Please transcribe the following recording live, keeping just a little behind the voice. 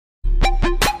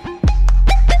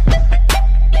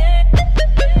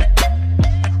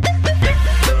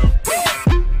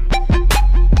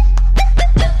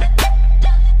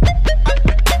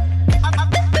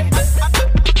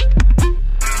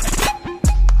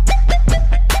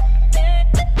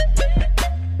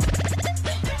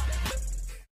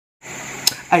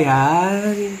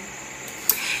Ayan.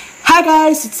 Hi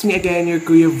guys! It's me again, your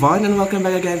Kuya Vaughn, and welcome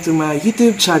back again to my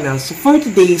YouTube channel. So for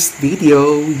today's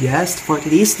video,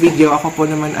 ako po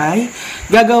naman ay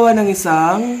gagawa ng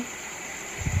isang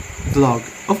vlog.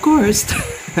 Of course!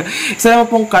 Isa naman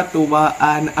pong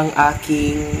katuwaan ang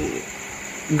aking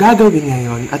gagawin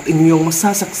ngayon at inyong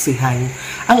masasaksihan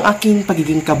ang aking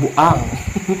pagiging kabuang.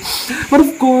 But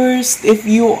of course, if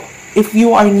you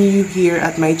are new here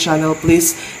at my channel,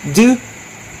 please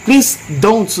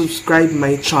don't subscribe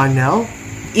my channel.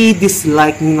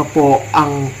 I-dislike nyo na po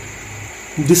ang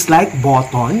dislike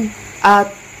button. At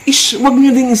wag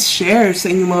nyo din i-share sa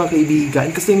inyong mga kaibigan.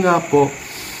 Kasi nga po,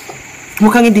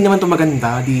 mukhang hindi naman ito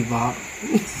maganda, di ba?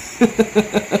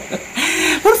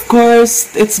 But of course,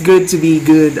 it's good to be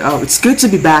good. It's good to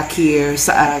be back here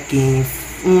sa aking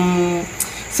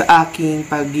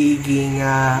pagiging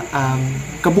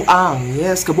kabuang.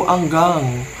 Yes, kabuang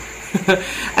gang.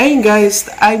 Ayun guys,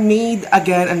 I made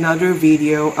again another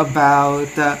video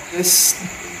about this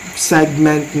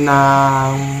segment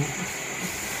na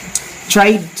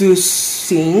tried to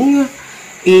sing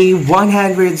a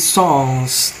 100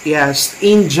 songs, yes,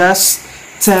 in just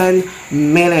 10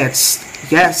 minutes.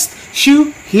 Yes,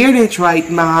 you heard it right,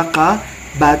 mga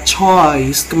ka-bad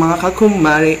choice, mga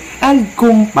kakumare and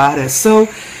kumpare.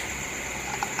 So,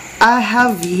 I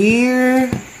have here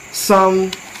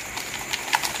some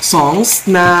songs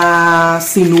na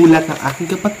sinulat ng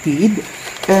aking kapatid,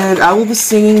 and I will be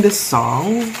singing this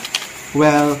song.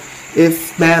 Well,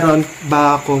 if meron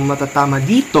ba akong matatama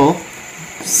dito,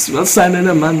 well, sana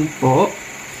naman po.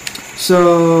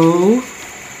 So,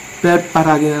 pero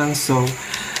paragi na lang so.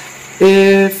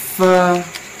 If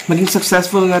maging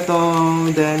successful nga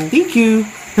to, then thank you.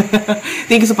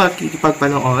 Thank you sa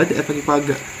pagpanood at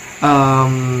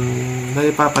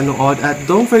napapanood, at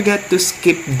don't forget to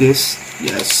skip this.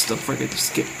 Yes, don't forget to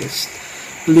skip this.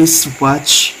 Please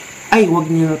watch. Ay, wag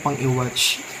niyo na pang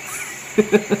i-watch.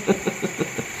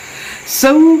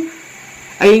 So,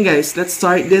 ayun guys, let's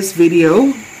start this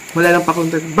video. Wala lang pa akong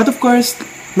but of course,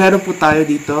 meron po tayo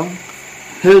dito.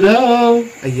 Hello!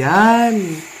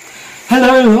 Ayan!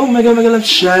 Hello! Mega love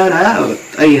shout out!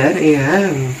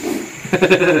 Ayan!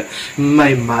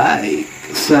 My mic.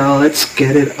 So, let's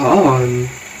get it on.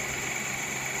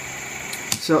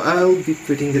 So, I'll be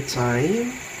putting the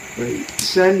time. Wait,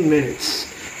 10 minutes.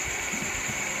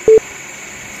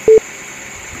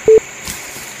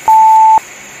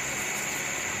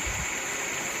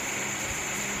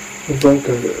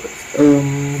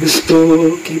 Gusto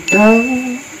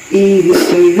kitang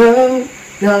isayaw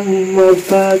ng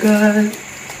mabagal.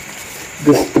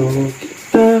 Gusto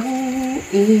kitang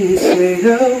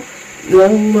isayaw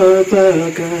ng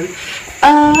mabagal.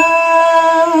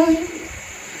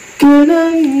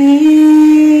 Gonna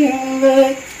need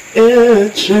like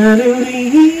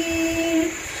eternally.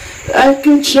 I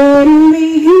can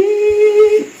eternally.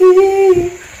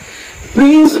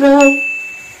 Please lang,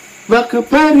 baka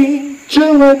pa rin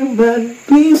jowa naman.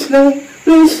 Please lang.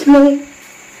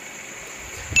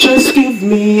 Just give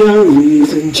me a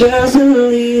reason, just a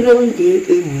little bit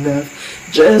enough.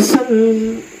 Just a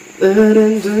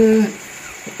little.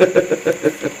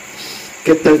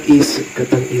 Katang isip.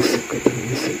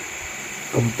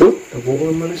 Ampot, nabuo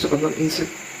naman sa kanang isip.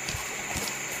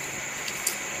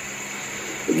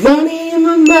 Money in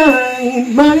my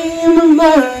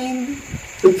mind.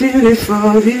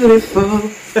 Beautiful.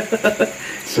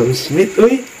 Sam Smith,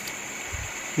 uy.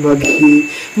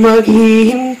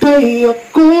 Maghihintay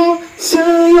ako sa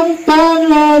iyong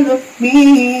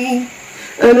panlalapit.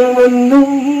 Ano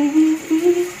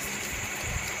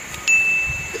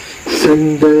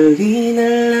sandali na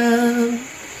lang,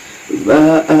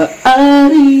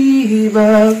 maaari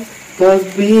bang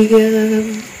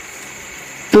pagbigyan?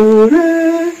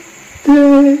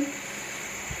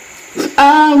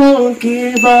 I won't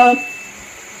give up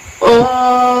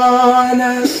on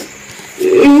us,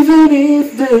 even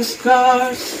if the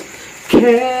stars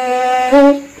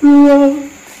can't grow.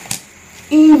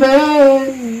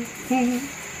 Even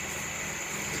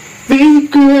big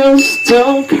girls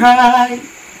don't cry.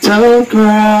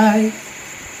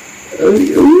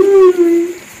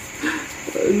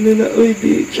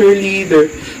 Be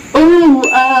cheerleader. Oh,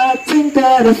 I think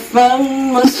that I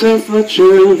found myself a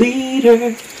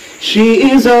cheerleader. She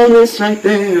is always right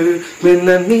there when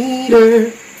I need her.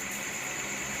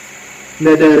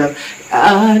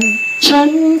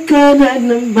 Andyan ka na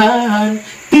naman,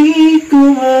 di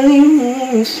ko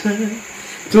malimutan.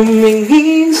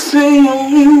 Tumingin sa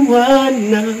iyong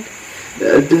liwanag.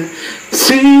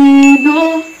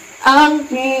 Sino ang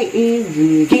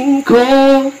iibigin ko?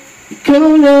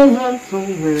 Ikaw lang ang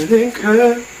pangalan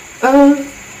ka.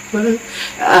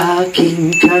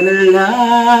 Aking ka na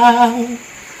lang,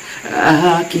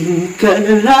 aking ka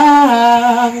na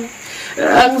lang,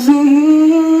 ang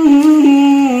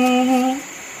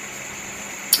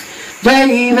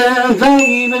baby,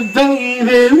 baby,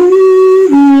 baby,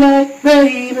 ooh, like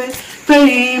baby,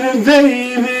 baby,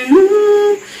 baby,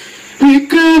 ooh, we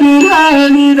couldn't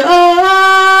hide it all,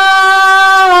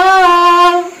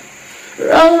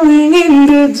 rolling in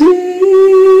the deep.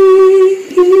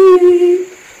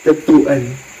 Tagpuan.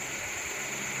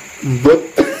 Bot.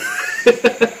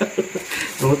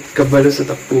 Bot, kabalo sa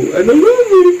takpuan. Ano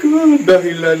ko?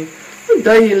 Dahilan.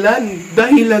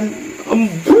 Dahilan.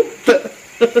 Ang bot.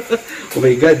 Oh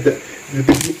my God.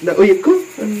 Na, uy ko.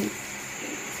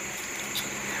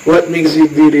 What makes you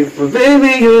beautiful?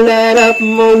 Baby, you light up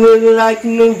my world like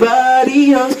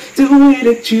nobody else. The way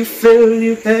that you feel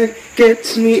you had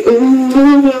gets me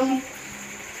overwhelmed.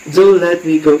 Don't let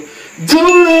me go.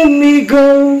 Don't let me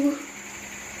go.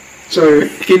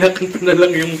 Sorry, kinakanta na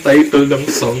lang yung title ng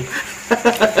song.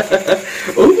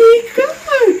 Oh my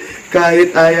God!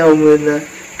 Kahit ayaw mo na,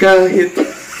 kahit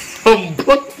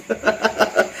ambot.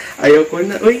 Ayaw ko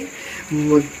na, uy,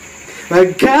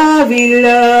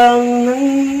 magkabilang ng,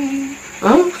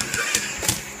 huh?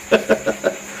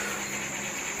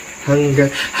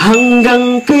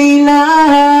 hanggang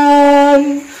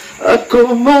kailan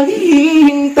ako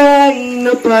maghihintay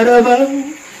na para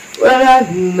bang wala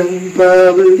nang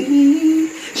babalik.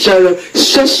 Shallow,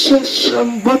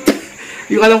 but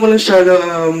yung alam ko lang shallow,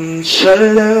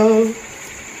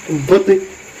 but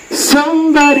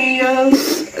somebody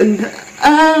else and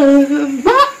ewan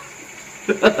ko,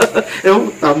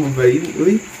 tama ba yun?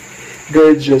 Uy,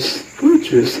 gorgeous,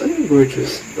 anong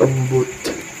gorgeous? Ambot.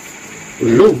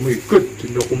 Oh my God,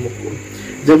 dun ako makuha.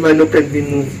 The man who can be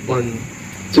moved on.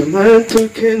 The man who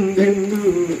can be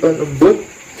moved on. Ambot.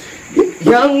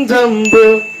 Young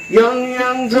Dumbo,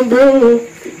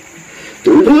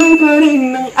 tuloy pa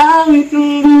rin ang awit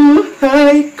ng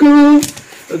buhay ko.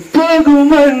 At bago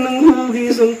man ng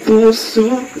hugis ang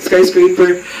puso.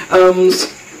 Skyscraper,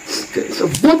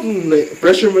 sabot na,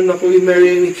 pressure man ako,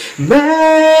 marry me.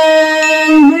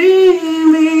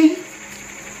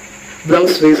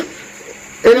 Blank space.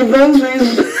 Blank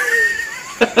space.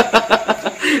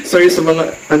 Sorry sa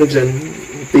mga, ano dyan,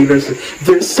 Taylor Swift.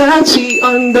 Versace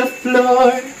on the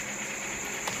floor.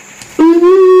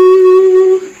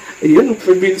 Ooh. Ayun,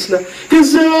 forbids na.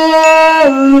 'Cause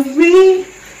all of me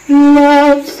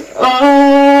loves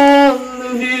all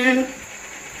of you.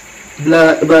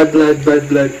 Bad blood.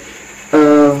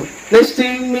 Nice to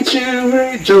meet you.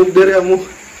 Joke, dere mo.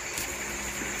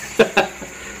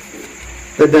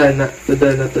 Tadana.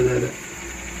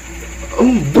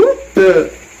 Ang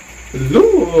buta.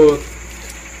 Lord.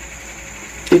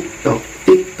 TikTok,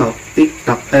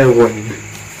 ewan.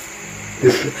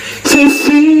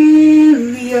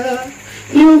 Cecilia,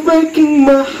 you're breaking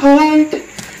my heart.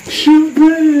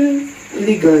 Sugar,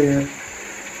 ligaya.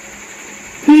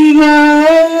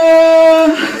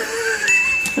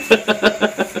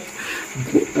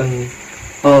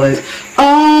 Always,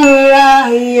 all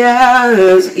I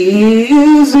ask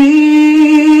is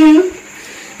you.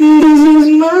 This is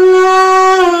my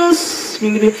last.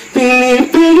 Pili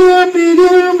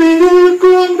ko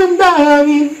ang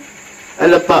damdamin.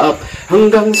 Alapaap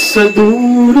hanggang sa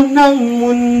dulo ng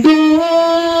mundo.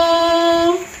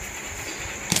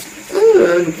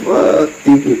 Ano ba?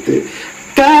 Tibute.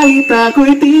 Kahit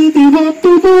ako'y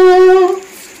titibok-tibo,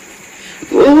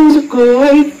 puso ko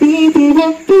ay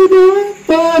titibok-tibo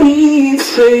pa rin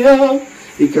sa'yo.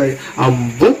 Ika'y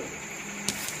ambot.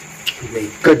 Oh my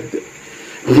God.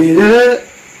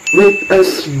 With a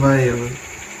smile,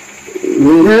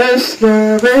 with a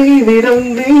smile, baby,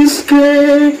 don't be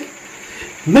scared.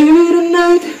 Maybe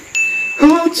tonight,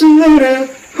 hold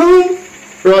together, hold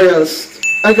royals.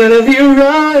 I gotta be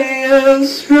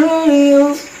royals.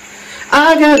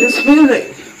 I got this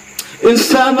feeling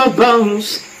inside my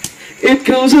bones. It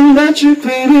goes electric,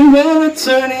 baby, when I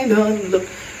turn it on.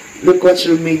 Look what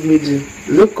you made me do.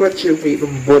 Look what you made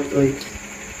me do.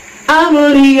 I'm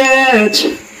on the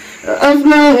edge of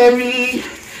glory.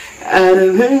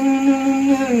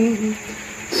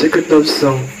 Secret love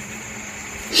song.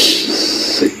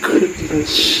 Secret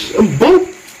love. Ang bot!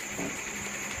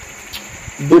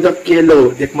 Budak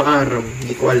yellow. Di ko maaram.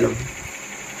 Hindi ko alam.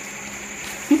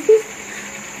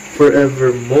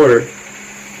 Forevermore.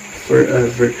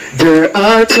 Forever. There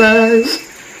are times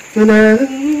when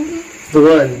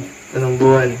buwan. Anong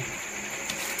buwan?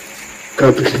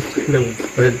 Kapit ng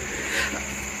buwan.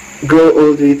 Grow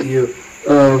old with you.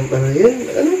 Ano yan?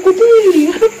 Alam ko to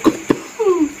eh. Alam ko to.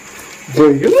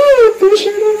 Boy, push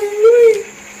na lang yun eh.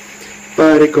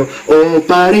 pare ko, oh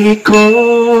pare ko,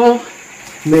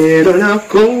 meron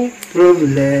akong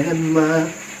problema.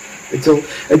 I don't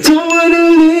wanna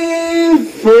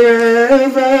live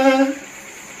forever.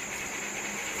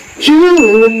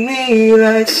 You and me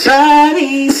like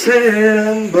sunny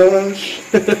and bush.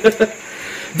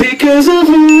 Because of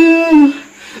you,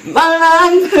 my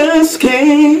life has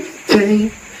changed.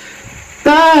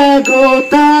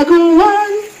 Tago-taguan,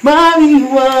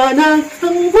 maliwanag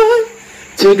ang buwan.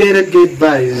 Together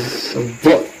goodbyes,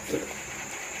 bot.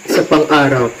 Sa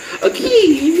pang-araw.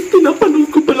 Okay,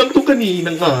 pinapanood ko pa lang ito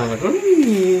kaninang araw.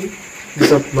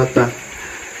 Gasap mata.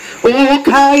 Oh,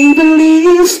 kahit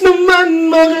bilis naman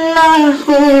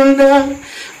maglaho ng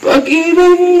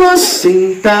pag-ibig mo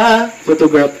sinta.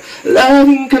 Photograph.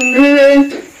 Loving can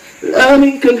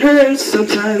hurt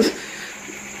sometimes.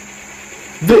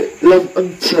 But love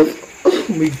and tough. Oh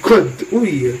my God.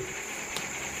 Uy.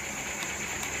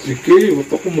 Sige,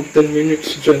 wala ko mag 10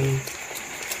 minutes dyan.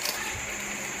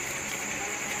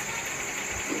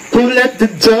 Who let the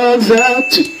dogs out?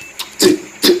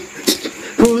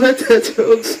 Who let the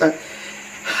dogs out?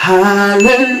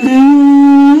 Hallelujah.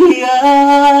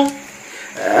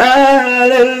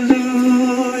 Hallelujah.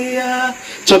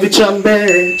 Chubby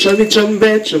chumbe, chubby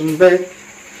chumbe, chumbe.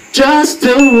 Just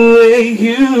the way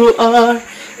you are.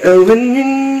 And when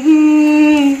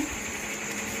you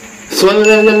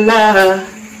swalala,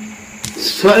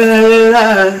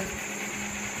 swalala.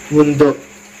 Mundo.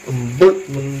 Ambot,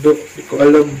 mundo. Di ko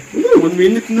alam. 1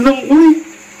 minute na lang, uy.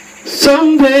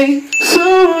 Someday,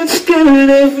 someone's gonna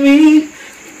love me.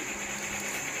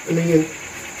 Ano yun?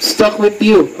 Stuck with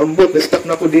you. Ambot, na-stuck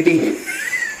na ako dito.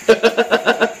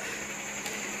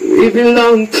 We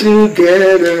belong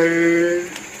together.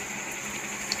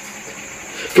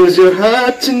 Cause you're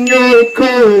hot and you're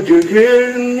cold. You're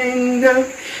here and now.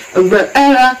 But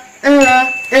Ella,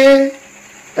 eh.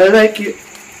 I like you.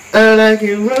 I like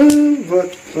you,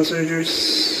 but passengers,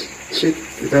 shit,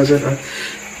 2000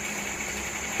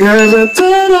 Cause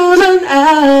 10,000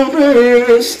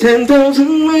 hours,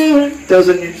 10,000 more,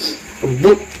 1,000 years.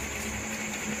 Boop.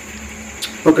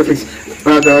 Poker face.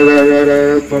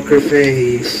 Poker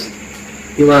face.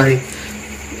 Imahe.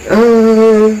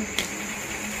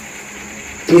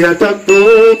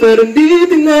 Tinatakbo, pero hindi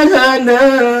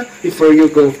tinahana. Before you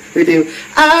go,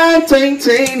 I'll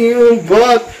maintain you,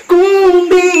 but kung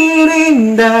di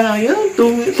rin dahil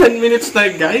 10 minutes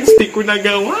na guys, di ko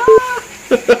nagawa.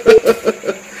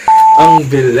 Ang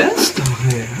bilis to.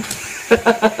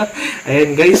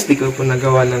 Ayan guys, di ko po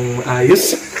nagawa ng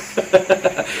maayos.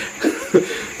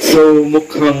 So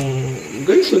mukhang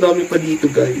guys, madami pa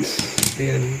dito guys.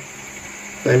 Ayan,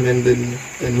 time and then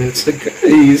 10 minutes na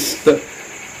guys.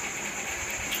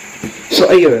 So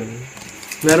ayun,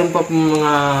 meron pa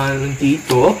mga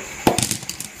dito.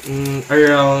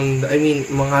 Around, I mean,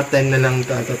 mga 10 na lang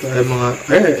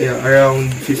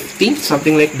around 15,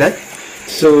 something like that.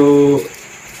 So,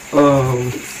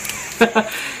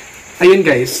 ayun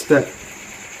guys,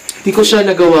 di ko siya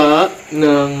nagawa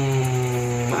ng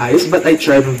maayos, but I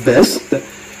tried my best.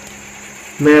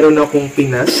 Meron akong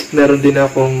pinas, meron din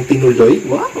akong tinuloy.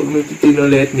 Wow, may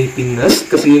tinuloy at may pinas,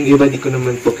 kasi yung iba di ko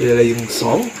naman po kilala yung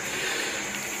song.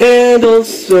 And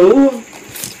also,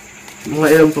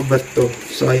 mga ilan pa ba ito?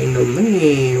 Sayang naman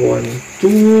eh. 1,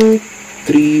 2,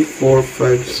 3, 4,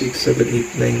 5, 6, 7,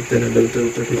 8, 9, 10, 11,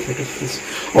 12, 13,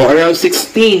 14, 15. Oh, around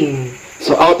 16.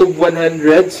 So, out of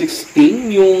 100,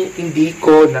 16 yung hindi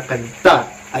ko nakanta.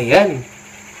 Ayan.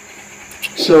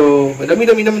 So,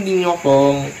 madami-dami naman din yung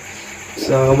akong.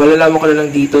 So, malalaman ko na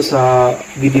lang dito sa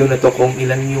video na to kung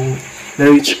ilan yung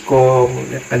na-reach ko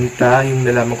kanta, yung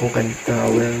nalaman kong kanta.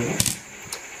 Well,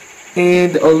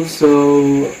 and also,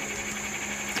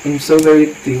 I'm so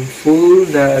very thankful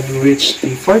that I've reached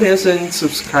the 4,000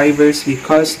 subscribers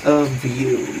because of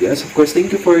you. Yes, of course,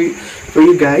 thank you for you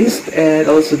guys. And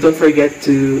also, don't forget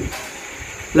to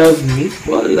love me.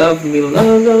 Well, love me,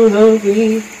 love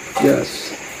me.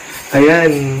 Yes.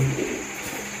 Ayan.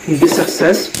 Hindi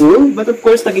successful, but of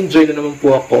course, nag-enjoy na naman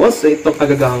po ako sa itong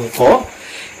kagagahan ko.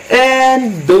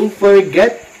 And don't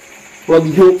forget, huwag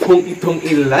niyo pong itong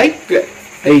i-like.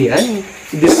 Ayan,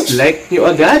 dislike nyo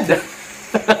agad.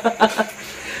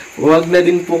 Huwag na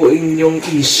din po inyong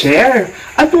i-share.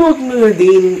 At huwag nyo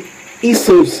din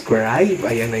i-subscribe.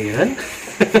 Ayan na yan.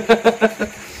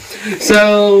 So,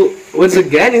 once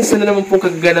again, isa na naman pong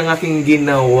kagaga ng aking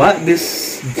ginawa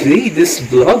this day, this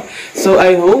vlog. So,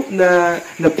 I hope na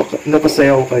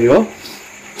napasaya ko kayo.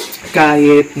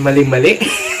 Kahit mali-mali.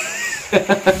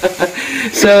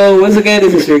 So, once again,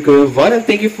 this is your Kuya Vaughn, and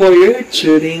thank you for your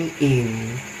tuning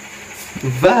in.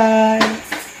 Bye!